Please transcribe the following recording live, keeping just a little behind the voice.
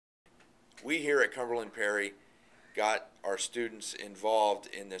We here at Cumberland Perry got our students involved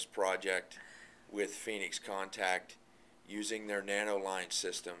in this project with Phoenix Contact using their nanoline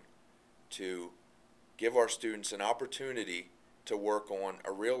system to give our students an opportunity to work on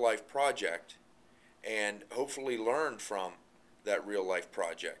a real-life project and hopefully learn from that real-life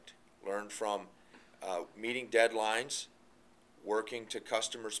project. Learn from meeting deadlines, working to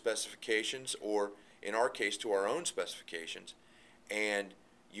customer specifications, or in our case to our own specifications, and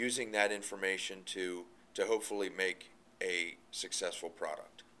using that information to hopefully make a successful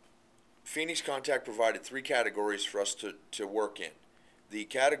product. Phoenix Contact provided 3 categories for us to work in. The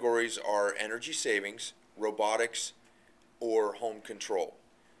categories are energy savings, robotics, or home control.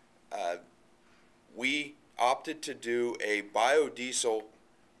 We opted to do a biodiesel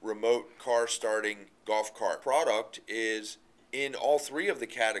remote car starting golf cart. Product is in all 3 of the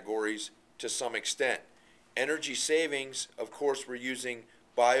categories to some extent. Energy savings, of course, we're using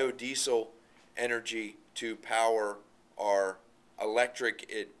biodiesel energy to power our electric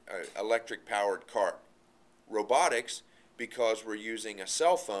powered cart. Robotics, because we're using a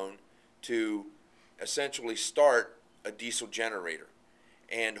cell phone to essentially start a diesel generator.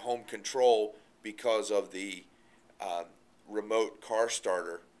 And home control, because of the remote car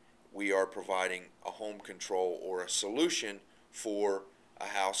starter, we are providing a home control or a solution for a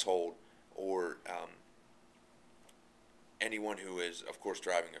household or anyone who is, of course,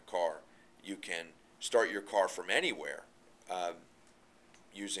 driving a car. You can start your car from anywhere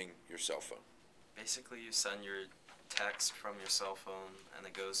using your cell phone. Basically, you send your text from your cell phone and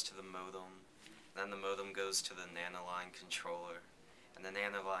it goes to the modem. Then the modem goes to the nanoline controller, and the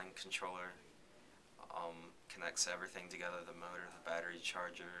nanoline controller connects everything together: the motor, the battery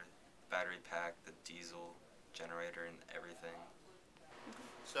charger, battery pack, the diesel generator, and everything.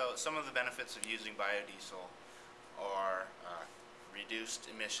 So some of the benefits of using biodiesel are reduced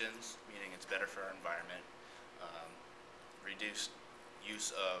emissions, meaning it's better for our environment, reduced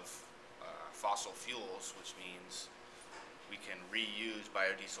use of fossil fuels, which means we can reuse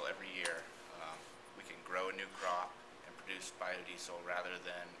biodiesel every year. We can grow a new crop and produce biodiesel rather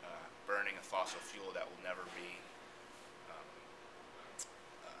than burning a fossil fuel that will never be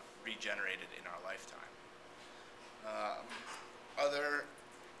regenerated in our lifetime. Other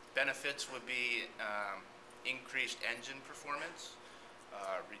benefits would be increased engine performance,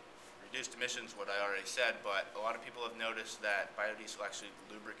 reduced emissions, what I already said, but a lot of people have noticed that biodiesel actually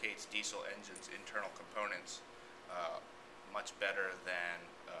lubricates diesel engines' internal components much better than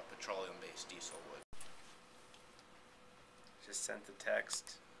petroleum-based diesel would. Just sent the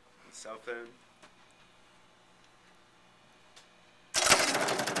text on the cell phone.